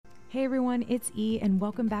Hey everyone, it's E, and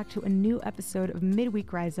welcome back to a new episode of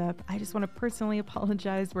Midweek Rise Up. I just want to personally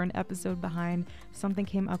apologize. We're an episode behind. Something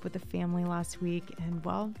came up with the family last week, and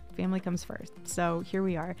well, family comes first. So here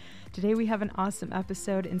we are. Today we have an awesome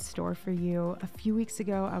episode in store for you. A few weeks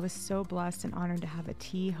ago, I was so blessed and honored to have a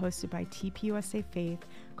tea hosted by TPUSA Faith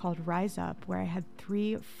called Rise Up, where I had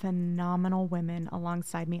 3 phenomenal women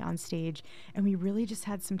alongside me on stage, and we really just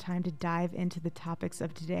had some time to dive into the topics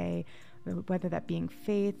of today, whether that being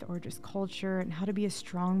faith or just culture, and how to be a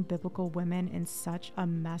strong biblical woman in such a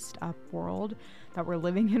messed up world that we're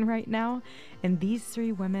living in right now. And these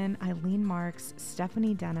 3 women, Eileen Marks,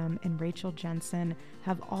 Stephanie Denham, and Rachel Jensen,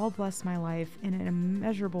 have all blessed my life in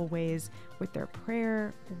immeasurable ways with their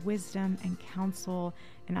prayer, wisdom, and counsel.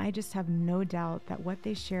 And I just have no doubt that what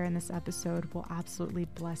they share in this episode will absolutely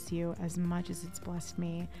bless you as much as it's blessed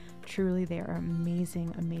me. Truly, they are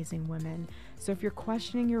amazing, amazing women. So if you're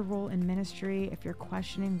questioning your role in ministry, if you're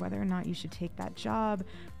questioning whether or not you should take that job,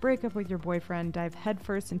 break up with your boyfriend, dive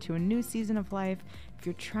headfirst into a new season of life, if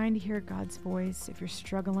you're trying to hear God's voice, if you're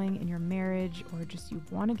struggling in your marriage, or just you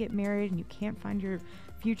want to get married and you can't find your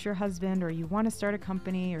future husband, or you want to start a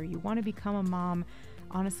company, or you want to become a mom,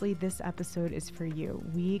 honestly, this episode is for you.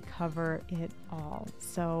 We cover it all.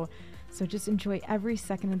 So just enjoy every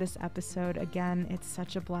second of this episode. Again, it's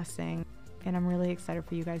such a blessing, and I'm really excited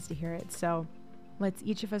for you guys to hear it. So let's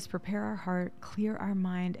each of us prepare our heart, clear our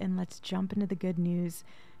mind, and let's jump into the good news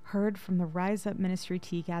heard from the Rise Up Ministry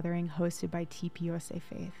Tea Gathering hosted by TPUSA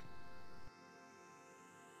Faith.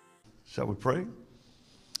 Shall we pray?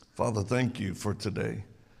 Father, thank you for today.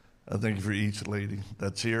 I thank you for each lady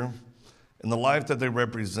that's here and the life that they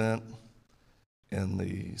represent and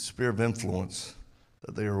the sphere of influence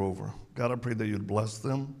that they are over. God, I pray that you'd bless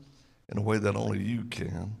them in a way that only you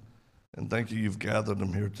can. And thank you, you've gathered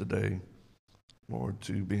them here today, Lord,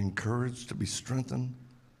 to be encouraged, to be strengthened.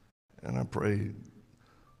 And I pray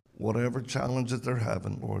whatever challenges they're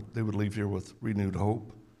having, Lord, they would leave here with renewed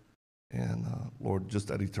hope. And Lord, just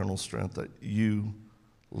that eternal strength that you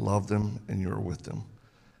love them and you're with them.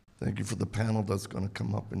 Thank you for the panel that's going to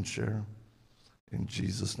come up and share. In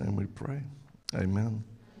Jesus' name we pray. Amen.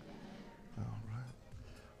 All right.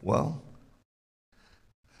 Well,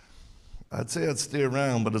 I'd say I'd stay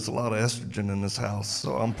around, but there's a lot of estrogen in this house,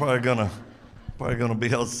 so I'm probably gonna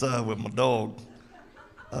be outside with my dog.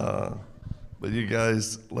 But you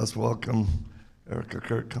guys, let's welcome Erica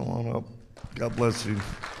Kirk. Come on up. God bless you.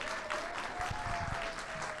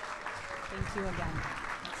 Thank you again.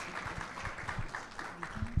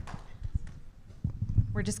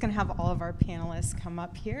 We're just going to have all of our panelists come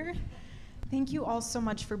up here. Thank you all so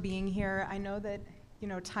much for being here. I know that,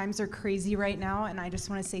 times are crazy right now, and I just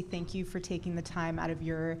want to say thank you for taking the time out of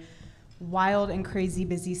your wild and crazy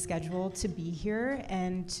busy schedule to be here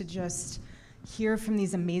and to just hear from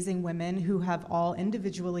these amazing women who have all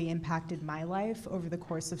individually impacted my life over the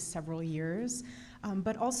course of several years.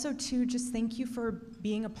 But also, too, just thank you for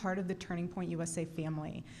being a part of the Turning Point USA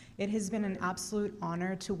family. It has been an absolute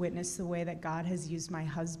honor to witness the way that God has used my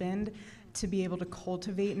husband to be able to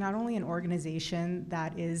cultivate not only an organization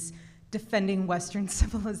that is defending Western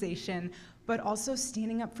civilization, but also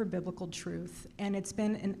standing up for biblical truth. And it's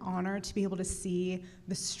been an honor to be able to see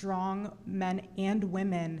the strong men and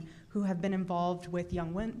women who have been involved with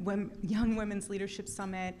Young Women's Leadership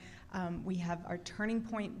Summit. We have our Turning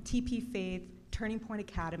Point, TP Faith, Turning Point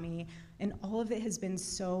Academy, and all of it has been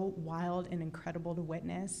so wild and incredible to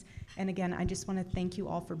witness. And again, I just want to thank you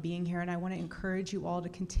all for being here, and I want to encourage you all to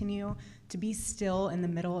continue to be still in the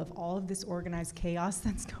middle of all of this organized chaos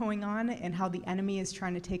that's going on and how the enemy is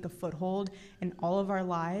trying to take a foothold in all of our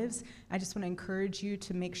lives. I just want to encourage you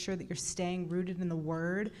to make sure that you're staying rooted in the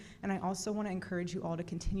Word, and I also want to encourage you all to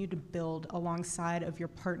continue to build alongside of your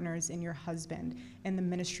partners and your husband and the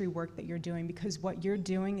ministry work that you're doing, because what you're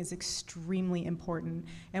doing is extremely important,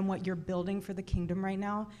 and what you're building for the kingdom right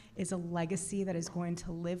now is a legacy that is going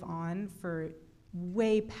to live on for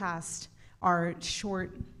way past our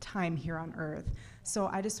short time here on earth. So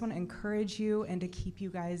I just want to encourage you and to keep you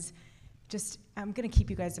guys I'm going to keep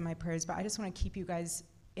you guys in my prayers, but I just want to keep you guys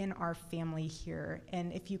in our family here.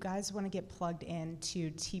 And if you guys want to get plugged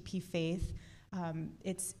into TP Faith,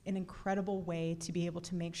 it's an incredible way to be able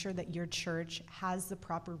to make sure that your church has the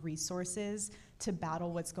proper resources to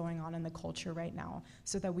battle what's going on in the culture right now,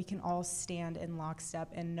 so that we can all stand in lockstep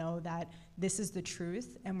and know that this is the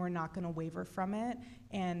truth and we're not going to waver from it.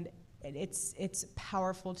 And it's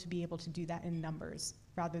powerful to be able to do that in numbers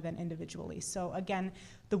rather than individually. So again,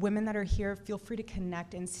 the women that are here, feel free to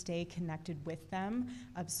connect and stay connected with them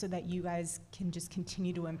so that you guys can just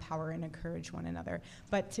continue to empower and encourage one another.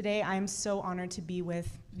 But today I am so honored to be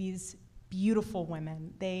with these beautiful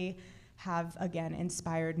women. They have, again,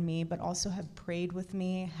 inspired me, but also have prayed with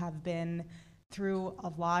me, have been through a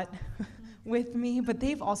lot with me, but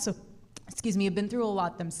they've also, have been through a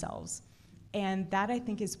lot themselves. And that, I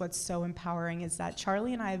think, is what's so empowering, is that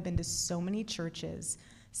Charlie and I have been to so many churches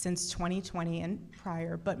since 2020 and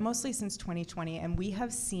prior, but mostly since 2020, and we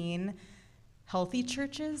have seen healthy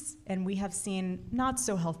churches and we have seen not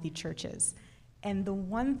so healthy churches. And the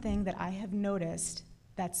one thing that I have noticed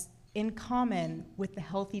that's in common with the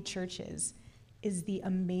healthy churches is the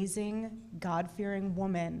amazing, God-fearing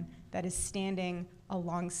woman that is standing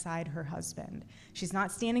alongside her husband. She's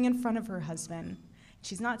not standing in front of her husband.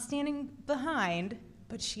 She's not standing behind,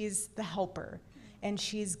 but she's the helper. And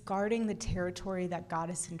she's guarding the territory that God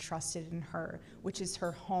has entrusted in her, which is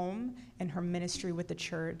her home and her ministry with the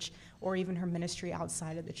church, or even her ministry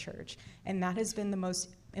outside of the church. And that has been the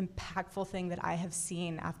most impactful thing that I have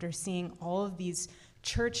seen after seeing all of these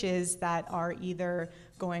churches that are either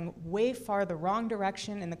going way far the wrong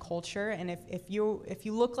direction in the culture, and if you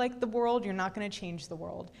look like the world, you're not going to change the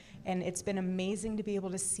world. And it's been amazing to be able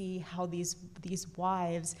to see how these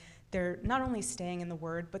wives, they're not only staying in the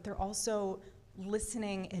Word, but they're also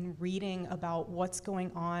listening and reading about what's going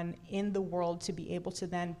on in the world to be able to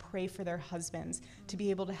then pray for their husbands, to be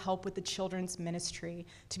able to help with the children's ministry,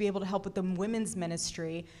 to be able to help with the women's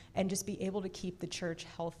ministry, and just be able to keep the church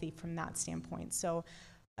healthy from that standpoint. So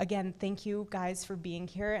again, thank you guys for being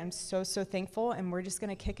here. I'm so thankful, and we're just going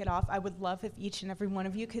to kick it off. I would love if each and every one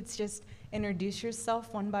of you could just introduce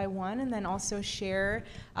yourself one by one, and then also share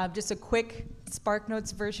just a quick Spark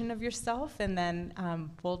Notes version of yourself, and then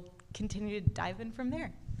we'll continue to dive in from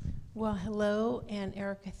there. Well, hello, and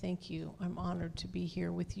Erica, thank you. I'm honored to be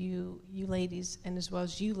here with you ladies, and as well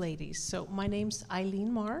as you ladies. So my name's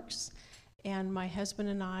Eileen Marks, and my husband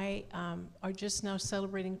and I are just now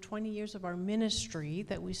celebrating 20 years of our ministry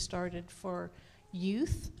that we started for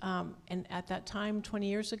youth. And at that time, 20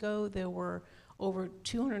 years ago, there were over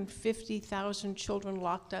 250,000 children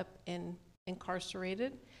locked up and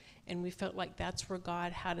incarcerated, and we felt like that's where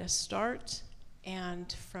God had us start.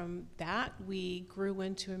 And from that, we grew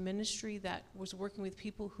into a ministry that was working with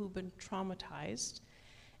people who've been traumatized.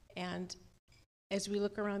 And as we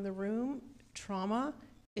look around the room, trauma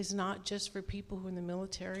is not just for people who are in the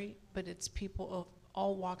military, but it's people of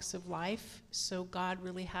all walks of life. So God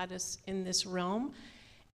really had us in this realm.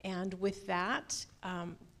 And with that,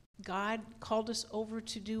 God called us over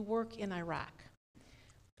to do work in Iraq.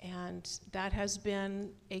 And that has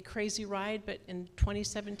been a crazy ride, but in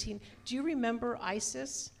 2017, do you remember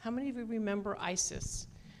ISIS? How many of you remember ISIS?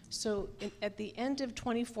 So at the end of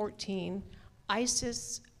 2014,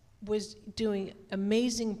 ISIS was doing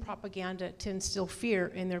amazing propaganda to instill fear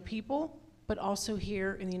in their people, but also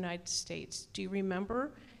here in the United States. Do you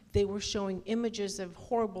remember? They were showing images of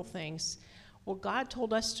horrible things. Well, God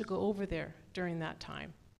told us to go over there during that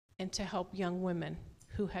time and to help young women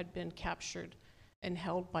who had been captured and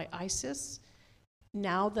held by ISIS.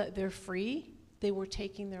 Now that they're free, they were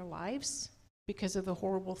taking their lives because of the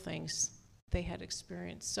horrible things they had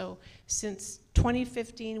experienced. So since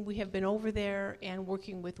 2015, we have been over there and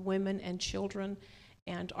working with women and children,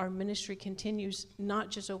 and our ministry continues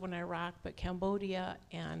not just over in Iraq, but Cambodia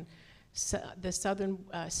and the southern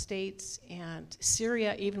states and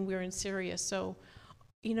Syria. Even we're in Syria. So,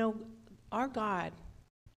 you know, our God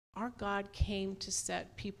came to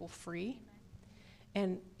set people free.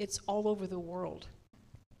 And it's all over the world.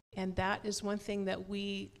 And that is one thing that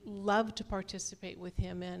we love to participate with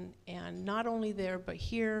him in, and not only there, but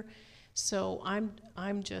here. So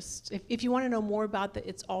I'm just, if you want to know more about that,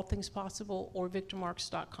 it's All Things Possible, or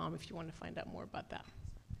victormarks.com if you want to find out more about that.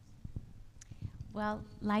 Well,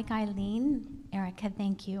 like Eileen, Erica,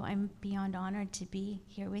 thank you. I'm beyond honored to be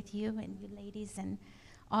here with you and you ladies and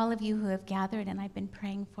all of you who have gathered, and I've been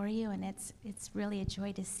praying for you, and it's really a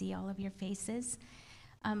joy to see all of your faces.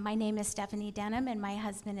 My name is Stephanie Denham, and my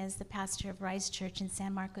husband is the pastor of Rise Church in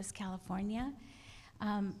San Marcos, California.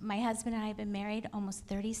 My husband and I have been married almost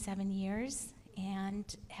 37 years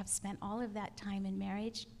and have spent all of that time in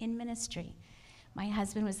marriage in ministry. My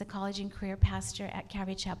husband was the college and career pastor at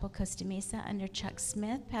Calvary Chapel, Costa Mesa under Chuck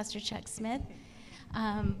Smith, Pastor Chuck Smith,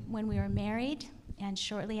 when we were married. And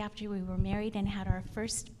shortly after we were married and had our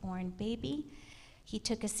firstborn baby, he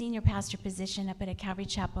took a senior pastor position up at a Calvary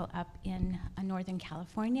Chapel up in Northern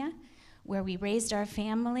California, where we raised our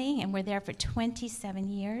family and were there for 27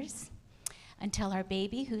 years until our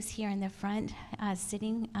baby, who's here in the front,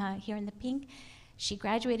 sitting here in the pink, she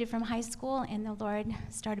graduated from high school, and the Lord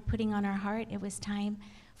started putting on our heart it was time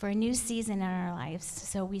for a new season in our lives.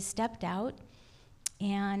 So we stepped out,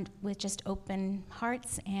 and with just open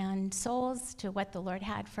hearts and souls to what the Lord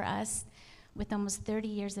had for us, with almost 30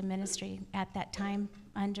 years of ministry at that time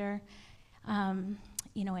under,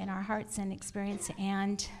 in our hearts and experience.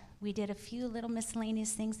 And we did a few little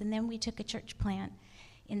miscellaneous things, and then we took a church plant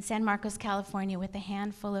in San Marcos, California, with a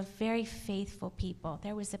handful of very faithful people.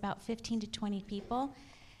 There was about 15 to 20 people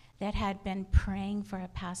that had been praying for a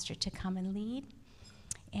pastor to come and lead.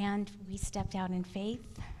 And we stepped out in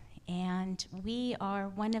faith, and we are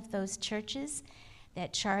one of those churches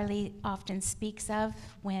that Charlie often speaks of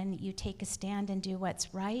when you take a stand and do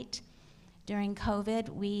what's right. During COVID,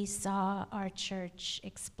 we saw our church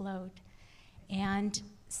explode. And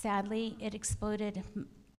sadly, it exploded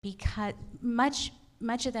because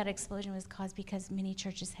much of that explosion was caused because many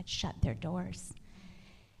churches had shut their doors.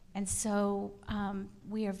 And so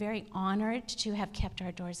we are very honored to have kept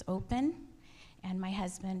our doors open. And my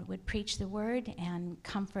husband would preach the word and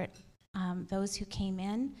comfort those who came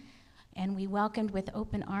in. And we welcomed with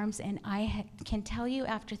open arms. And I can tell you,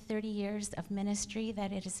 after 30 years of ministry,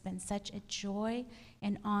 that it has been such a joy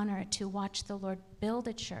and honor to watch the Lord build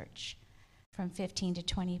a church from 15 to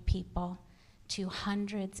 20 people to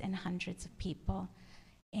hundreds and hundreds of people.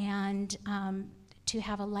 And to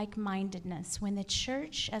have a like-mindedness. When the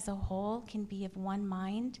church as a whole can be of one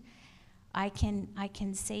mind, I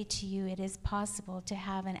can say to you, it is possible to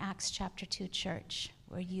have an Acts chapter 2 church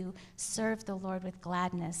where you serve the Lord with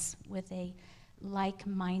gladness, with a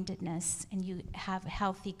like-mindedness, and you have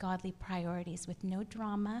healthy, godly priorities with no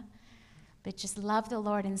drama, but just love the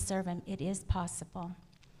Lord and serve him. It is possible.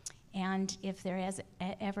 And if there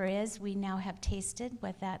ever is, we now have tasted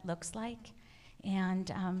what that looks like.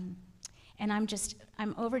 And I'm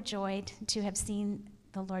overjoyed to have seen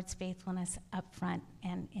the Lord's faithfulness up front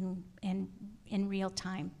and in real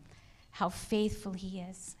time, how faithful he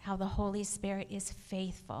is, how the Holy Spirit is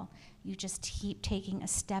faithful. You just keep taking a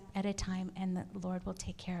step at a time, and the Lord will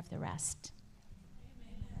take care of the rest.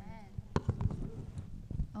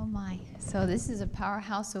 Oh my. So this is a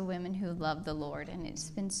powerhouse of women who love the Lord, and it's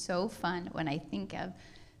been so fun. When I think of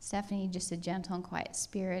Stephanie, just a gentle and quiet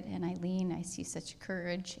spirit, and Eileen, I see such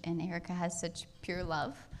courage, and Erica has such pure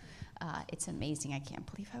love. It's amazing. I can't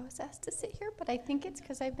believe I was asked to sit here, but I think it's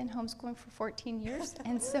because I've been homeschooling for 14 years,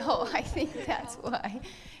 and so I think that's why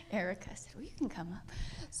Erica said, well, you can come up.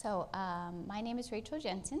 So my name is Rachel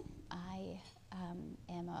Jensen. I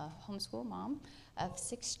am a homeschool mom of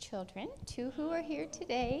 6 children, 2 who are here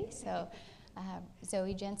today. So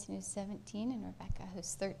Zoe Jensen, who's 17, and Rebecca,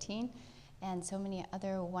 who's 13. And so many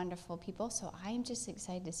other wonderful people. So I'm just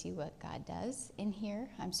excited to see what God does in here.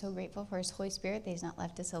 I'm so grateful for his Holy Spirit that he's not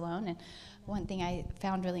left us alone. And one thing I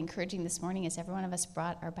found really encouraging this morning is every one of us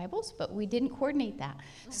brought our Bibles, but we didn't coordinate that.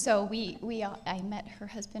 So I met her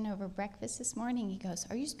husband over breakfast this morning. He goes,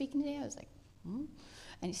 "Are you speaking today?" I was like, "Hmm."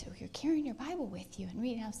 And he said, "Well, you're carrying your Bible with you and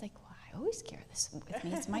reading." I was like, "Well, I always carry this with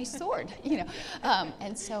me. It's my sword,"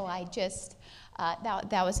 And so I just,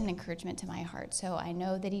 that was an encouragement to my heart. So I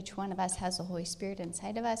know that each one of us has the Holy Spirit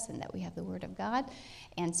inside of us, and that we have the Word of God.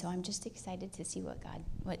 And so I'm just excited to see what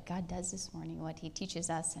God does this morning, what he teaches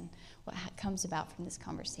us, and what comes about from this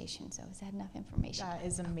conversation. So is that enough information? That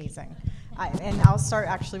is amazing. And I'll start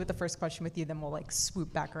actually with the first question with you, then we'll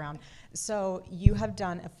swoop back around. So you have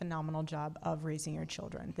done a phenomenal job of raising your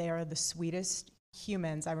children. They are the sweetest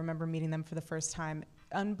humans. I remember meeting them for the first time.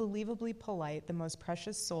 Unbelievably polite, the most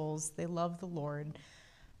precious souls. They love the Lord.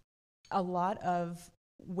 A lot of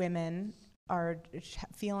women are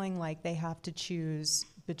feeling like they have to choose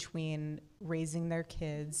between raising their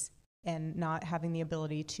kids and not having the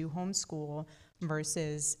ability to homeschool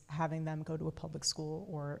versus having them go to a public school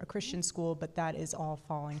or a Christian school, but that is all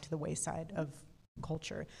falling to the wayside of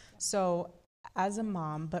culture. So as a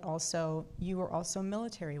mom, but also you are also a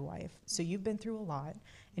military wife, so you've been through a lot,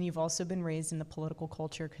 and you've also been raised in the political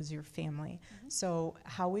culture because of your family. Mm-hmm. So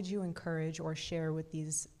how would you encourage or share with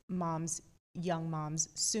these moms, young moms,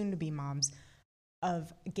 soon-to-be moms,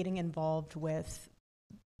 of getting involved with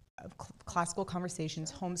classical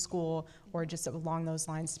conversations, homeschool, or just along those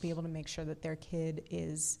lines, to be able to make sure that their kid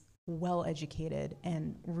is well-educated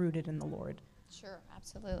and rooted in the Lord? Sure,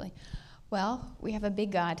 absolutely. Well, we have a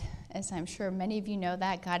big God, as I'm sure many of you know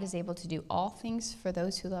that. God is able to do all things for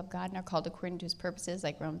those who love God and are called according to his purposes,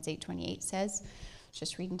 like Romans 8:28 says.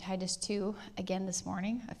 Just reading Titus 2 again this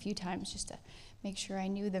morning a few times just to make sure I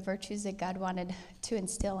knew the virtues that God wanted to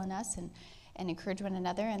instill in us and encourage one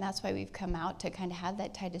another. And that's why we've come out to kind of have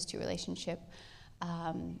that Titus 2 relationship.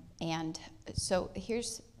 And so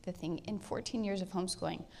here's the thing. In 14 years of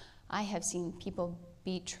homeschooling, I have seen people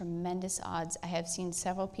beat tremendous odds. I have seen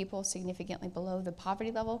several people significantly below the poverty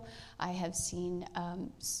level. I have seen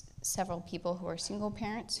several people who are single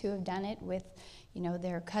parents who have done it with,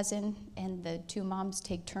 their cousin, and the two moms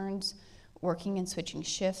take turns working and switching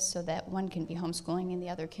shifts so that one can be homeschooling and the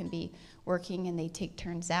other can be working, and they take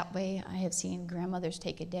turns that way. I have seen grandmothers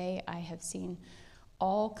take a day. I have seen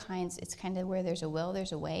all kinds. It's kind of where there's a will,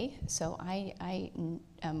 there's a way. So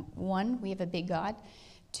one, we have a big God.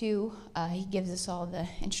 Two, he gives us all the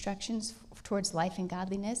instructions towards life and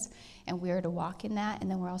godliness, and we are to walk in that, and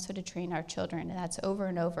then we're also to train our children, and that's over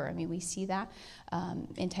and over. I mean, we see that.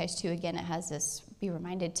 In Titus 2, again, it has us be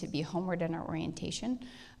reminded to be homeward in our orientation,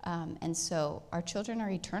 and so our children are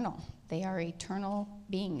eternal. They are eternal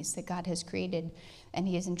beings that God has created, and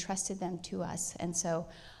he has entrusted them to us. And so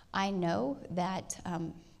I know that,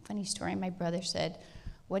 funny story, my brother said,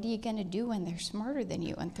 "What are you going to do when they're smarter than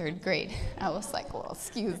you in third grade?" I was like, well,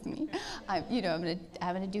 excuse me. I'm going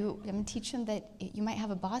to teach them that you might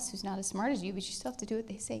have a boss who's not as smart as you, but you still have to do what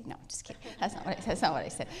they say. No, just kidding. That's not what I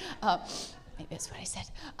said. Maybe that's what I said.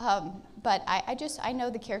 But I know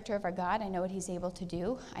the character of our God. I know what he's able to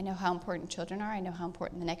do. I know how important children are. I know how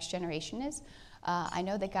important the next generation is. I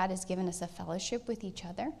know that God has given us a fellowship with each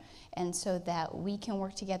other, and so that we can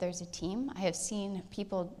work together as a team. I have seen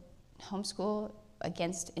people homeschool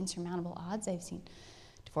against insurmountable odds. I've seen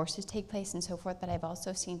divorces take place and so forth, but I've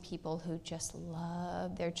also seen people who just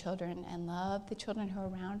love their children and love the children who are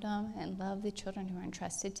around them and love the children who are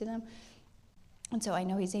entrusted to them. And so I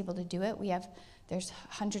know he's able to do it. There's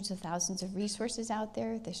hundreds of thousands of resources out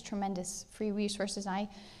there. There's tremendous free resources. I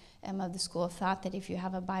am of the school of thought that if you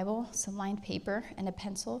have a Bible, some lined paper, and a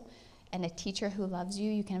pencil, and a teacher who loves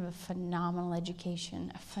you, you can have a phenomenal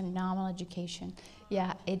education,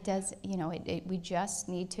 Yeah, it does, we just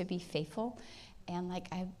need to be faithful. And like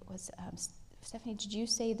Stephanie, did you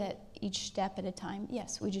say that each step at a time?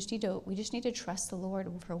 Yes, we just need to trust the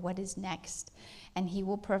Lord for what is next. And he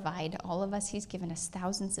will provide. All of us, he's given us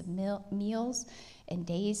thousands of meals and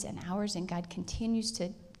days and hours, and God continues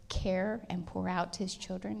to care and pour out to his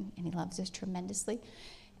children, and he loves us tremendously.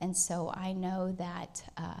 And so I know that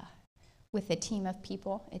with a team of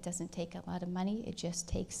people, it doesn't take a lot of money. It just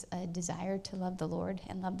takes a desire to love the Lord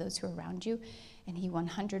and love those who are around you, and he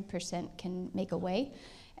 100% can make a way.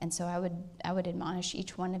 And so I would admonish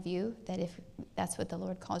each one of you that if that's what the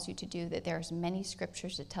Lord calls you to do, that there's many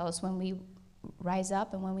scriptures that tell us when we rise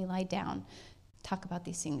up and when we lie down, talk about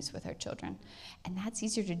these things with our children. And that's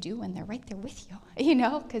easier to do when they're right there with you,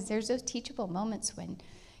 because there's those teachable moments when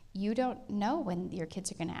you don't know when your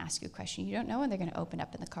kids are going to ask you a question. You don't know when they're going to open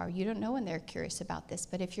up in the car. You don't know when they're curious about this.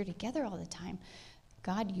 But if you're together all the time,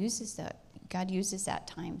 God uses that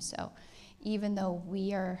time. So even though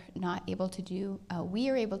we are not able to do, we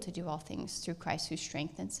are able to do all things through Christ who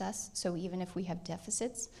strengthens us. So even if we have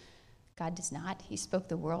deficits, God does not. He spoke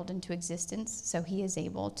the world into existence, so he is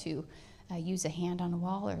able to use a hand on a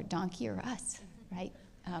wall or a donkey or us, right?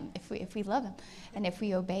 If we love him and if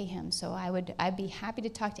we obey him. So I'd be happy to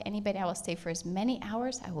talk to anybody. I will stay for as many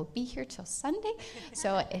hours. I will be here till Sunday.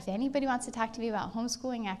 So if anybody wants to talk to me about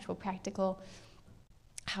homeschooling, actual practical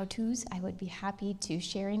how-tos, I would be happy to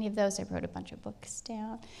share any of those. I wrote a bunch of books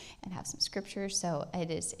down and have some scriptures. So it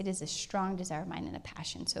is a strong desire of mine and a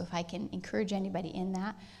passion. So if I can encourage anybody in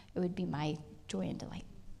that, it would be my joy and delight.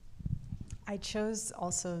 I chose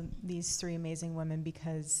also these three amazing women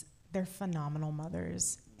because they're phenomenal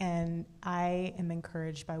mothers, and I am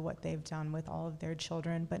encouraged by what they've done with all of their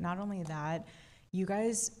children. But not only that, you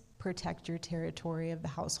guys protect your territory of the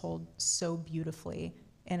household so beautifully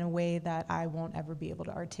in a way that I won't ever be able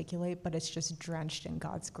to articulate, but it's just drenched in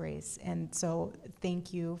God's grace. And so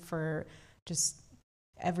thank you for just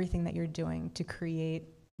everything that you're doing to create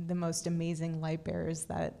the most amazing light bearers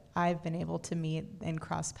that I've been able to meet and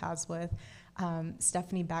cross paths with.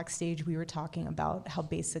 Stephanie, backstage, we were talking about how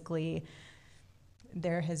basically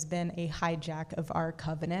there has been a hijack of our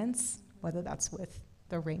covenants, whether that's with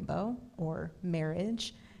the rainbow or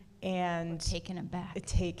marriage, and taken it back.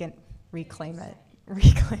 Reclaim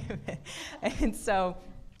it. And so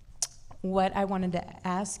what I wanted to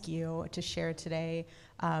ask you to share today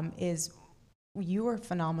is you are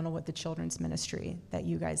phenomenal with the children's ministry that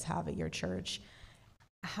you guys have at your church.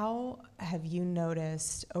 How have you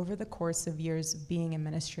noticed over the course of years of being in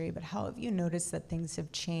ministry, but how have you noticed that things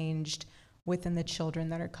have changed within the children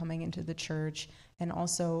that are coming into the church? And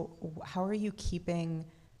also, how are you keeping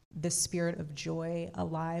the spirit of joy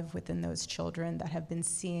alive within those children that have been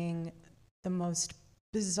seeing the most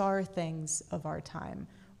bizarre things of our time?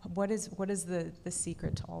 What is the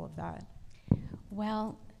secret to all of that?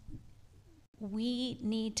 Well, we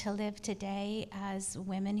need to live today as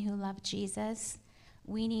women who love Jesus.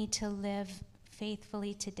 We need to live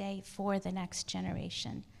faithfully today for the next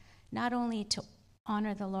generation, not only to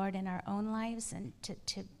honor the Lord in our own lives and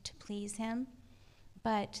to please him,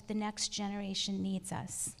 but the next generation needs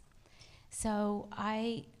us. So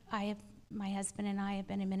my husband and I have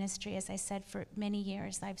been in ministry, as I said, for many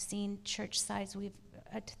years. I've seen church size, we've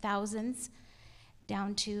thousands,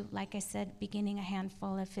 down to, like I said, beginning a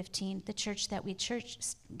handful of 15. The church that we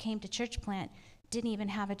came to church plant didn't even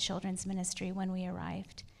have a children's ministry when we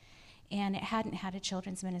arrived. And it hadn't had a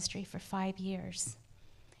children's ministry for 5 years.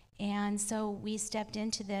 And so we stepped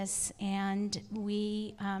into this, and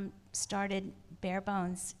we started bare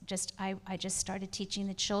bones. I just started teaching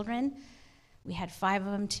the children. We had 5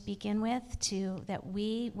 of them to begin with, that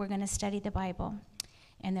we were going to study the Bible.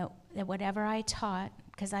 And that whatever I taught,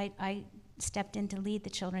 because I stepped in to lead the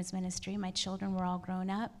children's ministry. My children were all grown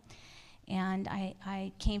up. And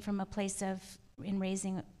I came from a place of, in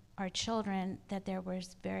raising our children, that there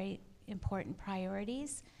was very important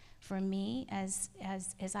priorities for me as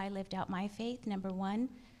I lived out my faith. Number 1,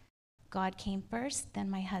 God came first, then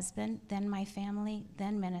my husband, then my family,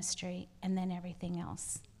 then ministry, and then everything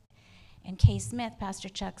else. And Kay Smith, Pastor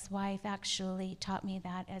Chuck's wife, actually taught me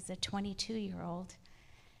that as a 22-year-old,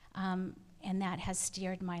 and that has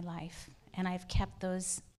steered my life, and I've kept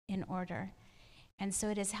those in order. And so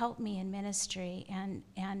it has helped me in ministry, and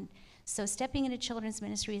so stepping into children's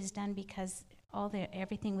ministry is done because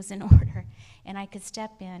everything was in order, and I could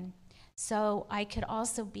step in. So I could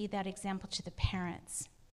also be that example to the parents,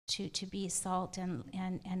 to be salt and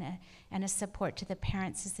a support to the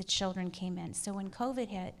parents as the children came in. So when COVID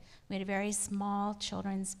hit, we had a very small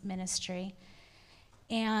children's ministry,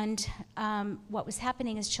 and what was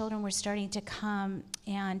happening is children were starting to come,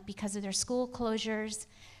 and because of their school closures,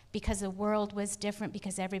 because the world was different,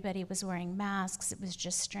 because everybody was wearing masks, it was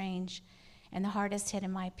just strange. And the hardest hit,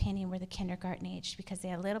 in my opinion, were the kindergarten age, because they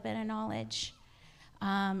had a little bit of knowledge,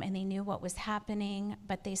 and they knew what was happening,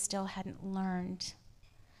 but they still hadn't learned,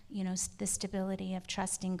 the stability of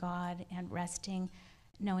trusting God and resting,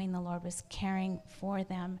 knowing the Lord was caring for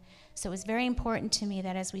them. So it was very important to me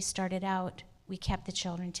that as we started out, we kept the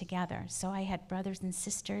children together. So I had brothers and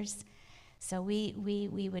sisters. So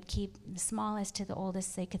we would keep the smallest to the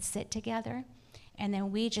oldest, they could sit together. And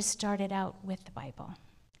then we just started out with the Bible.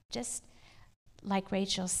 Just like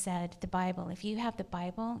Rachel said, the Bible. If you have the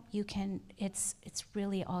Bible, you can. It's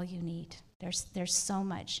really all you need. There's so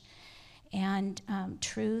much, and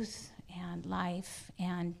truth and life,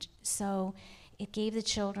 and so it gave the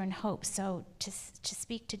children hope. So to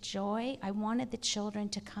speak to joy, I wanted the children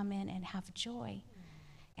to come in and have joy,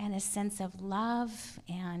 and a sense of love.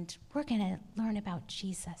 And we're going to learn about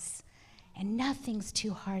Jesus, and nothing's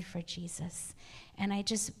too hard for Jesus. And I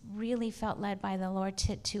just really felt led by the Lord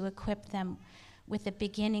to equip them with the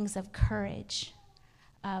beginnings of courage,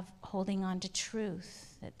 of holding on to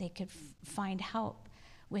truth, that they could find help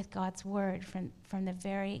with God's word from the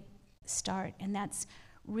very start. And that's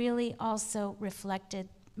really also reflected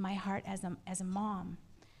my heart as a mom.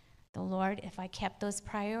 The Lord, if I kept those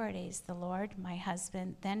priorities, the Lord, my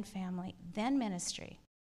husband, then family, then ministry,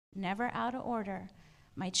 never out of order,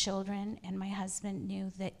 my children and my husband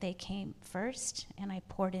knew that they came first, and I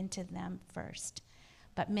poured into them first.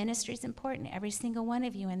 But ministry is important. Every single one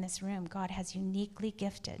of you in this room, God has uniquely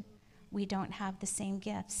gifted. We don't have the same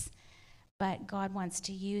gifts, but God wants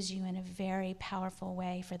to use you in a very powerful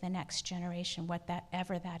way for the next generation,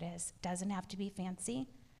 whatever that is. Doesn't have to be fancy.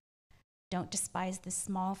 Don't despise the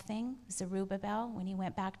small thing. Zerubbabel, when he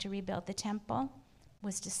went back to rebuild the temple,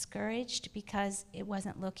 was discouraged because it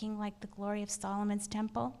wasn't looking like the glory of Solomon's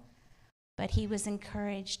temple, but he was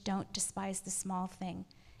encouraged, don't despise the small thing.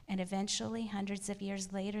 And eventually, hundreds of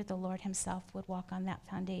years later, the Lord himself would walk on that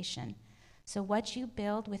foundation. So what you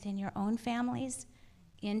build within your own families,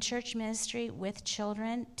 in church ministry, with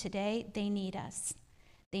children, today, they need us.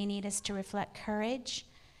 They need us to reflect courage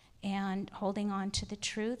and holding on to the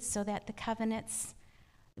truth so that the covenants,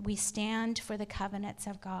 we stand for the covenants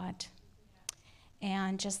of God.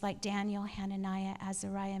 And just like Daniel, Hananiah,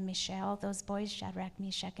 Azariah, Mishael, those boys, Shadrach,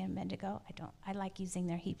 Meshach, and Abednego, I like using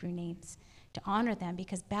their Hebrew names to honor them,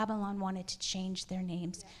 because Babylon wanted to change their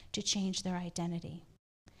names, to change their identity.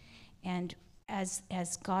 And as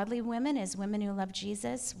godly women, as women who love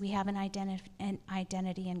Jesus, we have an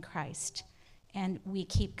identity in Christ, and we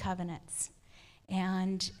keep covenants.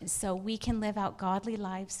 And so we can live out godly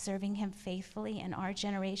lives serving him faithfully in our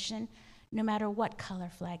generation, no matter what color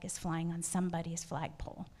flag is flying on somebody's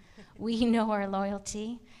flagpole. We know our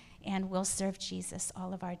loyalty, and we'll serve Jesus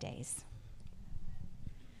all of our days.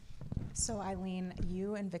 So Eileen,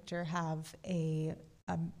 you and Victor have a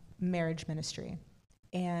marriage ministry,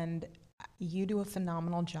 and you do a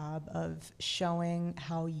phenomenal job of showing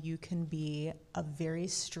how you can be a very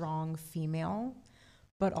strong female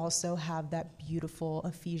but also have that beautiful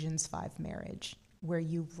Ephesians 5 marriage where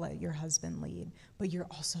you let your husband lead, but you're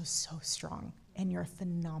also so strong and you're a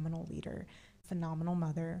phenomenal leader, phenomenal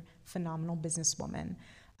mother, phenomenal businesswoman.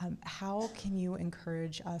 How can you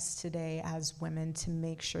encourage us today as women to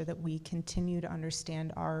make sure that we continue to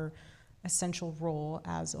understand our essential role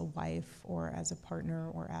as a wife or as a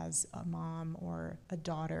partner or as a mom or a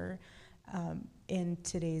daughter in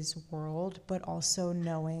today's world, but also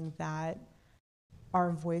knowing that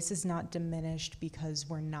our voice is not diminished because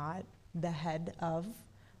we're not the head of,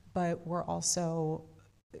 but we're also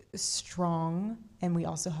strong and we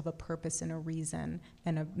also have a purpose and a reason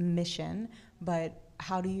and a mission. But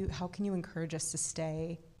how can you encourage us to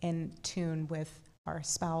stay in tune with our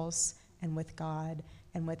spouse and with God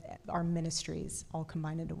and with our ministries all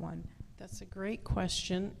combined into one? That's a great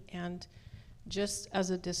question. And just as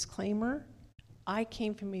a disclaimer, I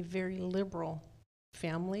came from a very liberal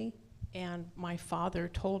family, and my father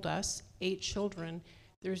told us, 8 children,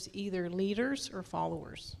 there's either leaders or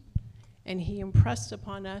followers. And he impressed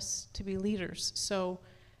upon us to be leaders. So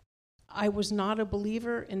I was not a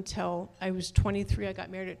believer until I was 23. I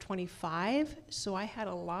got married at 25. So I had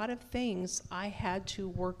a lot of things I had to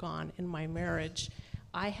work on in my marriage.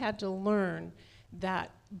 I had to learn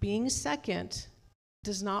that being second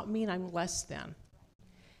does not mean I'm less than.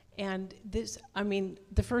 And this,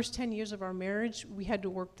 the first 10 years of our marriage, we had to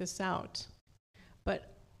work this out.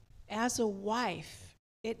 But as a wife,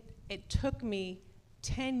 it took me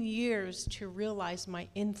 10 years to realize my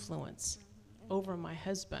influence over my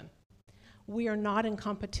husband. We are not in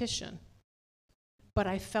competition, but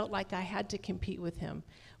I felt like I had to compete with him.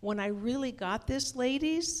 When I really got this,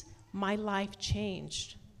 ladies, my life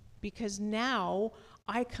changed, because now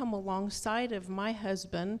I come alongside of my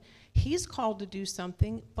husband. He's called to do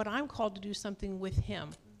something, but I'm called to do something with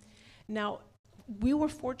him. Now, we were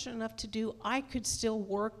fortunate enough I could still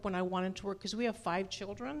work when I wanted to work, because we have 5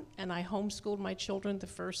 children, and I homeschooled my children the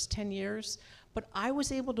first 10 years. But I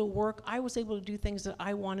was able to work, I was able to do things that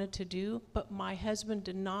I wanted to do, but my husband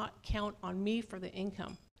did not count on me for the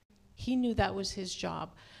income. He knew that was his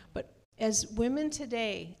job. But as women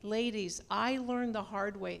today, ladies, I learned the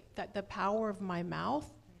hard way that the power of my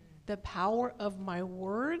mouth, the power of my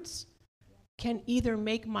words, can either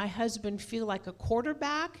make my husband feel like a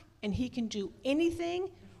quarterback and he can do anything,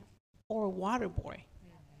 or a water boy.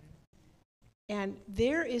 And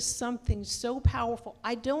there is something so powerful.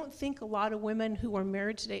 I don't think a lot of women who are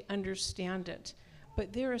married today understand it,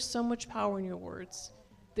 but there is so much power in your words.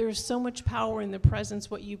 There is so much power in the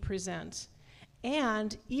presence, what you present.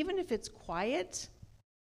 And even if it's quiet,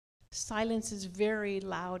 silence is very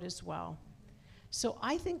loud as well. So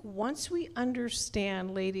I think once we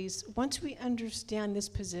understand, ladies, once we understand this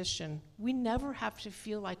position, we never have to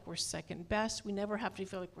feel like we're second best. We never have to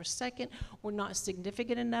feel like we're second. We're not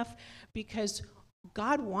significant enough, because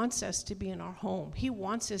God wants us to be in our home. He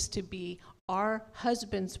wants us to be our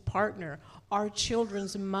husband's partner, our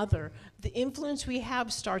children's mother. The influence we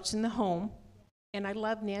have starts in the home. And I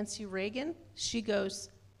love Nancy Reagan. She goes,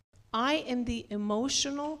 I am the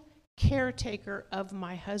emotional caretaker of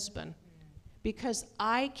my husband. Because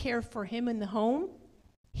I care for him in the home,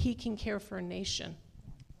 he can care for a nation.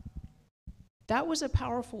 That was a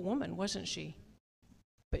powerful woman, wasn't she?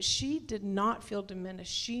 But she did not feel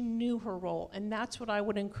diminished. She knew her role, and that's what I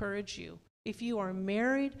would encourage you. If you are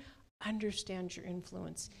married, understand your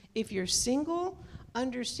influence. If you're single,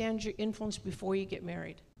 understand your influence before you get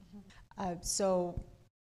married. So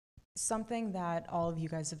something that all of you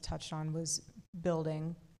guys have touched on was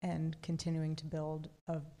building and continuing to build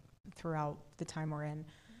throughout the time we're in.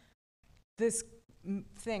 This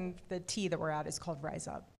thing, the T that we're at, is called Rise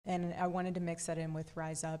Up. And I wanted to mix that in with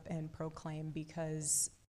Rise Up and Proclaim,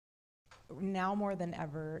 because now more than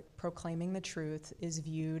ever, proclaiming the truth is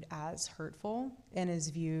viewed as hurtful and is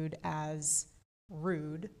viewed as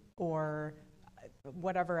rude, or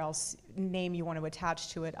whatever else name you want to attach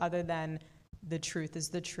to it, other than the truth is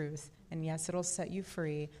the truth. And yes, it'll set you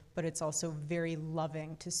free, but it's also very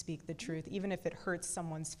loving to speak the truth, even if it hurts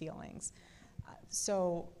someone's feelings.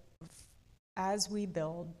 So as we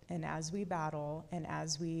build and as we battle and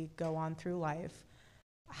as we go on through life,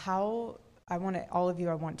 all of you,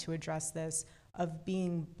 I want to address this, of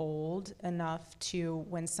being bold enough to,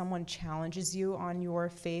 when someone challenges you on your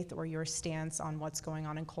faith or your stance on what's going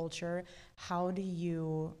on in culture, how do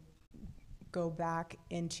you go back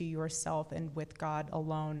into yourself and with God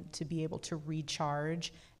alone to be able to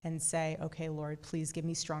recharge and say, okay, Lord, please give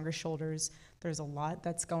me stronger shoulders. There's a lot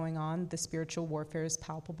that's going on. The spiritual warfare is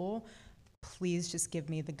palpable. Please just give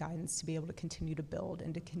me the guidance to be able to continue to build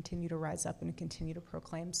and to continue to rise up and to continue to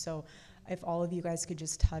proclaim. So if all of you guys could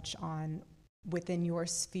just touch on within your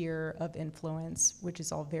sphere of influence, which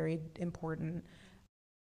is all very important,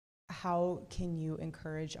 how can you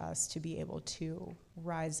encourage us to be able to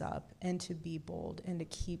rise up and to be bold and to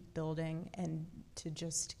keep building and to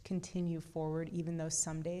just continue forward, even though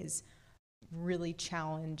some days really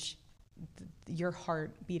challenge your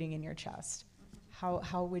heart beating in your chest?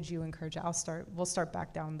 How would you encourage it? We'll start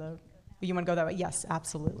back down you want to go that way? Yes,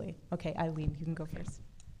 absolutely. Okay, Eileen, you can go first.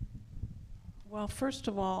 Well, first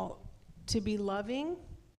of all, to be loving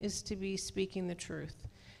is to be speaking the truth.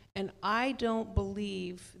 And I don't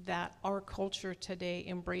believe that our culture today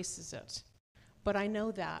embraces it. But I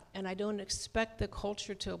know that, and I don't expect the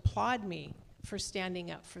culture to applaud me for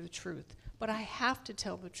standing up for the truth. But I have to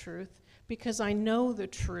tell the truth because I know the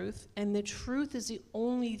truth, and the truth is the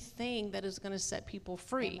only thing that is going to set people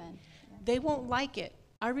free. Amen. They won't like it.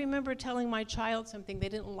 I remember telling my child something, they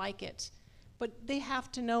didn't like it, but they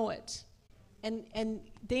have to know it. And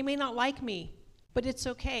they may not like me, but it's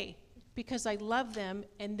okay because I love them,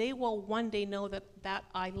 and they will one day know that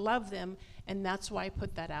I love them, and that's why I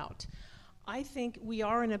put that out. I think we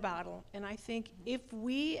are in a battle, and I think if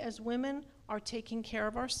we as women are taking care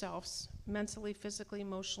of ourselves, mentally, physically,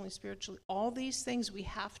 emotionally, spiritually, all these things we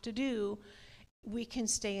have to do, we can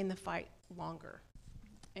stay in the fight longer.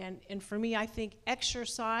 And for me, I think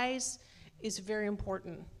exercise is very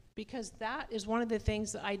important because that is one of the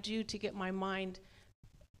things that I do to get my mind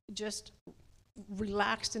just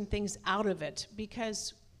relaxed and things out of it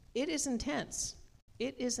because it is intense.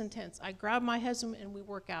 It is intense. I grab my husband and we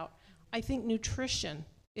work out. I think nutrition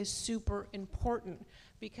is super important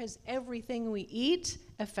because everything we eat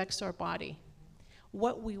affects our body.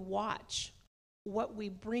 What we watch, what we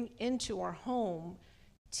bring into our home,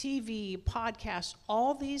 TV, podcasts,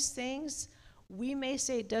 all these things, we may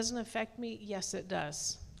say it doesn't affect me. Yes, it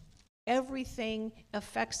does. Everything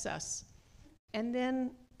affects us. And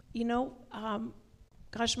then,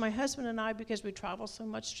 my husband and I, because we travel so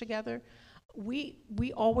much together, we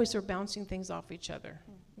always are bouncing things off each other.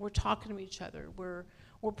 We're talking to each other. We're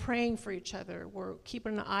praying for each other. We're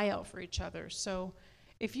keeping an eye out for each other. So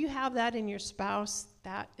if you have that in your spouse,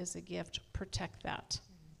 that is a gift. Protect that.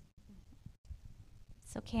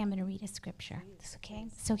 It's okay, I'm going to read a scripture. It's okay.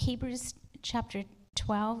 So Hebrews chapter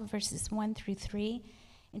 12, verses 1 through 3.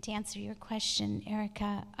 And to answer your question,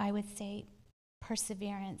 Erica, I would say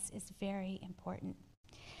perseverance is very important.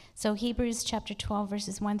 So Hebrews chapter 12,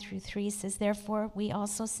 verses 1 through 3 says, "Therefore we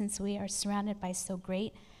also, since we are surrounded by so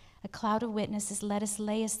great a cloud of witnesses, let us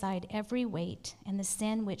lay aside every weight and the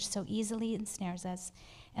sin which so easily ensnares us,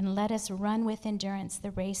 and let us run with endurance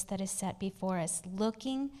the race that is set before us,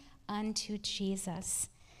 looking unto Jesus,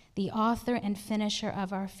 the author and finisher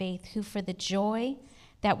of our faith, who for the joy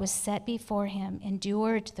that was set before him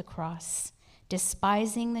endured the cross,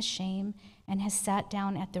 despising the shame, and has sat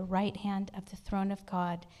down at the right hand of the throne of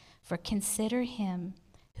God. For consider him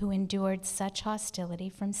who endured such hostility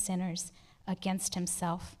from sinners against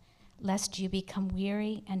himself, lest you become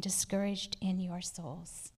weary and discouraged in your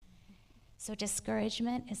souls." So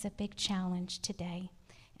discouragement is a big challenge today.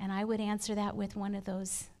 And I would answer that with one of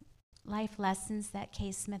those life lessons that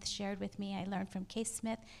Kay Smith shared with me. I learned from Kay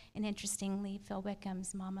Smith, and interestingly, Phil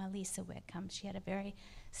Wickham's mama, Lisa Wickham. She had a very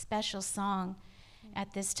special song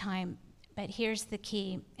at this time. But here's the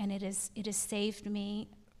key, and it has saved me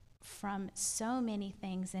from so many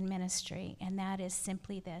things in ministry, and that is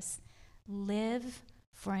simply this: live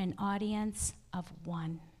for an audience of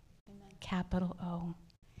one. Amen. Capital O.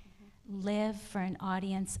 Mm-hmm. Live for an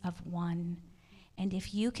audience of one. And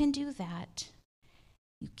if you can do that,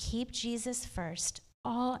 you keep Jesus first,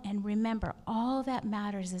 and remember, all that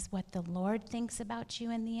matters is what the Lord thinks about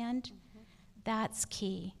you in the end. Mm-hmm. That's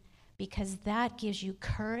key, because that gives you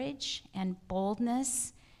courage and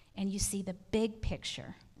boldness, and you see the big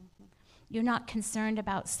picture. Mm-hmm. You're not concerned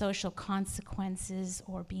about social consequences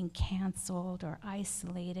or being canceled or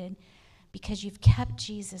isolated, because you've kept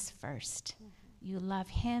Jesus first. Mm-hmm. You love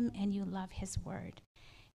him and you love his word.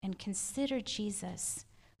 And consider Jesus,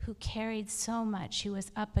 who carried so much, who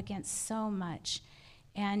was up against so much,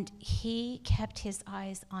 and he kept his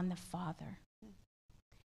eyes on the Father.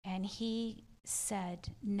 And he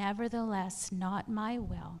said, "Nevertheless, not my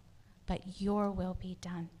will, but your will be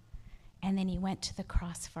done." And then he went to the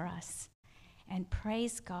cross for us. And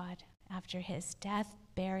praise God, after his death,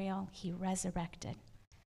 burial, he resurrected,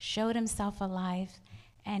 showed himself alive,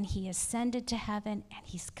 and he ascended to heaven, and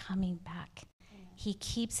he's coming back. He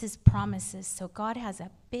keeps his promises. So God has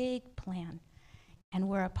a big plan, and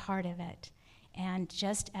we're a part of it. And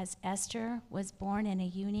just as Esther was born in a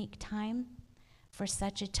unique time, for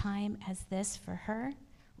such a time as this for her,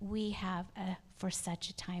 we have for such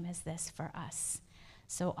a time as this for us.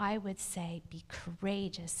 So I would say be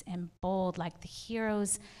courageous and bold, like the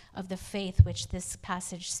heroes of the faith, which this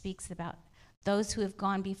passage speaks about, those who have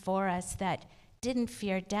gone before us that didn't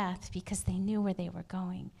fear death because they knew where they were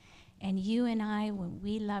going. And you and I, when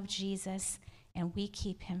we love Jesus and we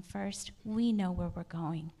keep him first, we know where we're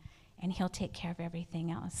going, and he'll take care of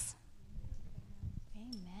everything else.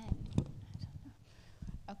 Amen.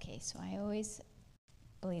 Okay, so I always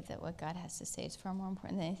believe that what God has to say is far more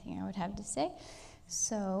important than anything I would have to say.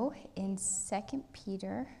 So in 2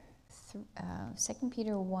 Peter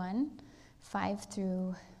 1, 5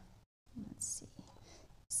 through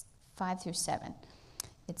 7,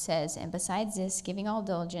 it says, "And besides this, giving all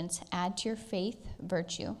diligence, add to your faith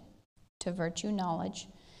virtue, to virtue knowledge,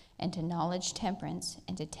 and to knowledge temperance,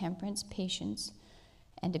 and to temperance patience,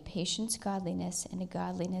 and to patience godliness, and to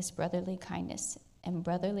godliness brotherly kindness, and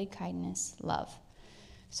brotherly kindness love."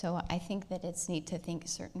 So I think that it's neat to think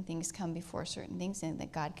certain things come before certain things, and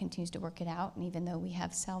that God continues to work it out. And even though we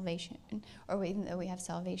have salvation,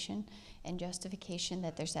 and justification,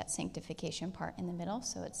 that there's that sanctification part in the middle.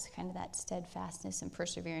 So it's kind of that steadfastness and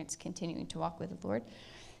perseverance, continuing to walk with the Lord.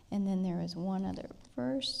 And then there is one other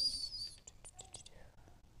verse,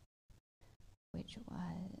 which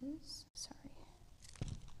was,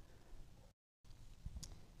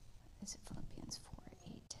 is it Philippians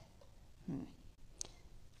 4:8?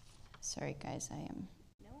 Sorry, guys, I am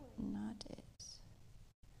not it.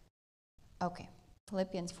 Okay,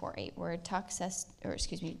 Philippians 4:8, where it tells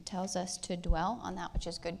us to dwell on that which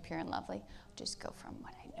is good, pure, and lovely. I'll just go from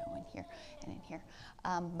what I know in here and in here.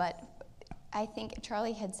 But I think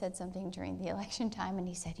Charlie had said something during the election time, and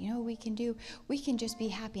he said, we can just be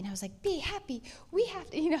happy. And I was like, be happy. We have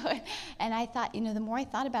to, And I thought, the more I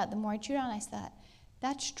thought about it, the more I chewed on it, I thought,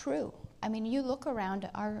 that's true. I mean, you look around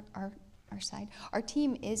our side. Our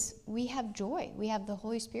team we have joy. We have the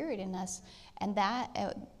Holy Spirit in us. And that,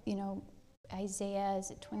 Isaiah,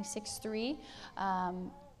 is it 26:3?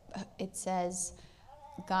 It says,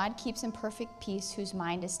 God keeps in perfect peace whose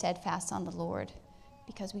mind is steadfast on the Lord,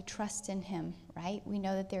 because we trust in him, right? We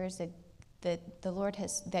know that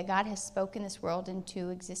that God has spoken this world into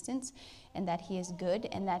existence, and that he is good,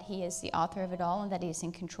 and that he is the author of it all, and that he is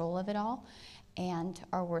in control of it all. And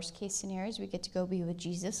our worst case scenario is we get to go be with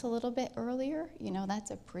Jesus a little bit earlier. That's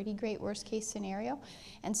a pretty great worst case scenario.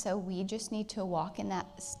 And so we just need to walk in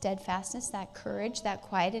that steadfastness, that courage, that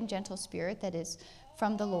quiet and gentle spirit that is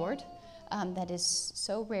from the Lord, that is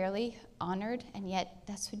so rarely honored. And yet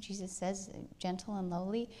that's what Jesus says, gentle and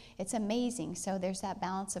lowly. It's amazing. So there's that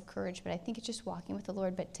balance of courage, but I think it's just walking with the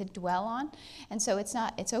Lord, but to dwell on. And so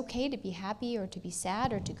it's okay to be happy or to be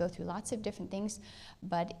sad or to go through lots of different things,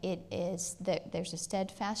 but it is that there's a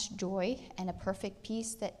steadfast joy and a perfect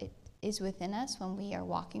peace that it is within us when we are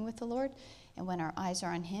walking with the Lord, and when our eyes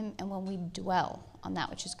are on him, and when we dwell on that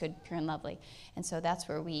which is good, pure, and lovely. And so that's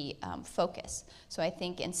where we focus. So I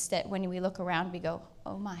think instead, when we look around, we go,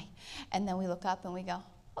 oh my. And then we look up and we go,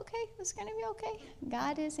 okay, it's going to be okay.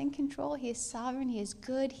 God is in control. He is sovereign. He is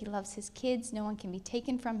good. He loves his kids. No one can be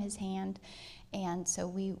taken from his hand. And so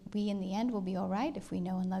we in the end will be all right if we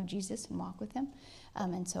know and love Jesus and walk with him.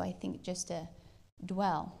 And so I think just to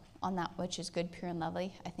dwell on that which is good, pure, and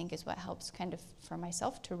lovely, I think is what helps kind of for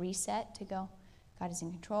myself to reset, to go, God is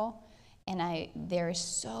in control. And there is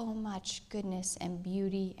so much goodness and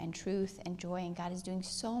beauty and truth and joy, and God is doing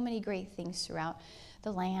so many great things throughout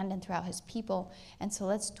the land and throughout his people. And so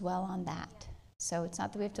let's dwell on that. So it's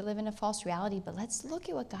not that we have to live in a false reality, but let's look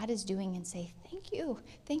at what God is doing and say, thank you.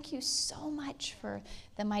 Thank you so much for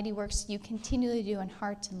the mighty works you continually do in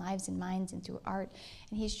hearts and lives and minds and through art.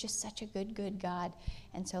 And he's just such a good, good God.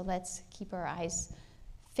 And so let's keep our eyes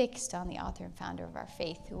fixed on the author and founder of our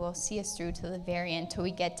faith, who will see us through to the very end, till we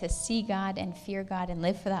get to see God and fear God and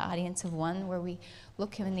live for that audience of one, where we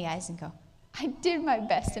look him in the eyes and go, I did my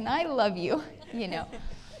best and I love you,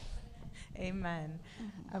 Amen.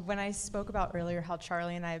 When I spoke about earlier how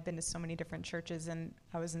Charlie and I have been to so many different churches, and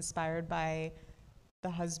I was inspired by the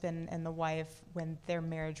husband and the wife when their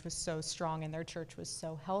marriage was so strong and their church was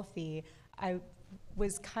so healthy, I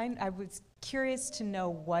was curious to know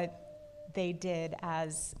what they did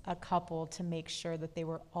as a couple to make sure that they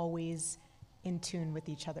were always in tune with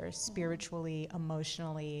each other spiritually,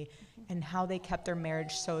 emotionally, and how they kept their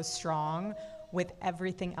marriage so strong with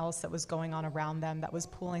everything else that was going on around them that was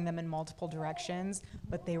pulling them in multiple directions,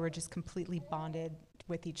 but they were just completely bonded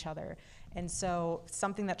with each other. And so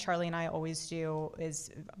something that Charlie and I always do is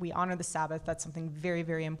we honor the Sabbath. That's something very,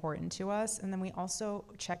 very important to us. And then we also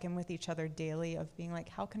check in with each other daily of being like,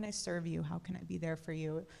 how can I serve you? How can I be there for